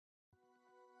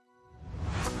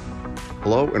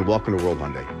Hello and welcome to World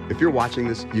Hyundai. If you're watching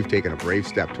this, you've taken a brave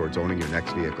step towards owning your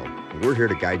next vehicle, and we're here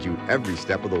to guide you every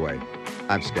step of the way.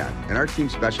 I'm Scott, and our team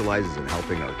specializes in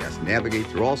helping our guests navigate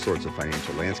through all sorts of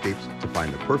financial landscapes to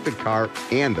find the perfect car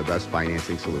and the best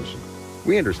financing solution.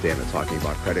 We understand that talking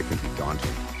about credit can be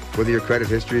daunting. Whether your credit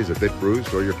history is a bit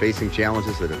bruised or you're facing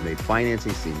challenges that have made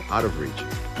financing seem out of reach,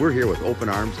 we're here with open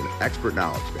arms and expert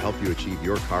knowledge to help you achieve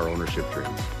your car ownership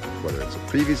dreams, whether it's a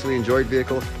previously enjoyed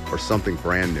vehicle or something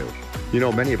brand new. You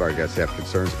know, many of our guests have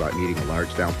concerns about needing a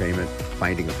large down payment,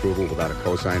 finding approval without a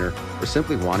cosigner, or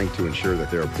simply wanting to ensure that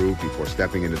they're approved before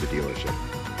stepping into the dealership.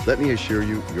 Let me assure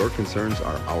you, your concerns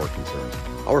are our concerns.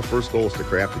 Our first goal is to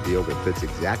craft a deal that fits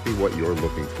exactly what you're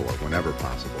looking for whenever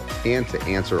possible, and to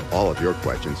answer all of your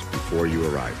questions before you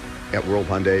arrive. At World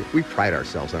Hyundai, we pride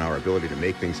ourselves on our ability to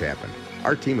make things happen.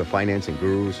 Our team of financing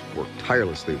gurus work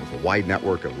tirelessly with a wide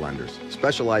network of lenders,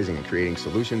 specializing in creating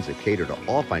solutions that cater to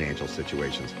all financial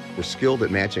situations. We're skilled at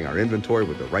matching our inventory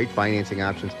with the right financing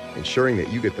options, ensuring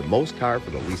that you get the most car for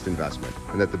the least investment,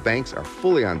 and that the banks are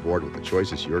fully on board with the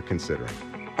choices you're considering.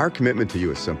 Our commitment to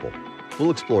you is simple. We'll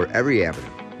explore every avenue,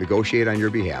 negotiate on your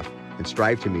behalf, and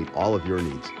strive to meet all of your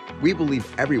needs. We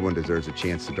believe everyone deserves a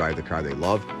chance to drive the car they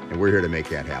love, and we're here to make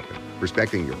that happen,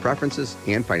 respecting your preferences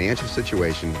and financial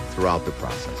situation throughout the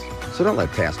process. So don't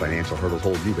let past financial hurdles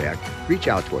hold you back. Reach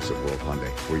out to us at World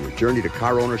Hyundai, where your journey to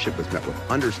car ownership is met with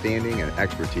understanding and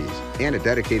expertise, and a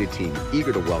dedicated team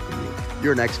eager to welcome you.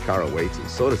 Your next car awaits, and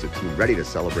so does a team ready to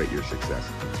celebrate your success.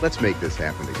 Let's make this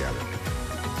happen together.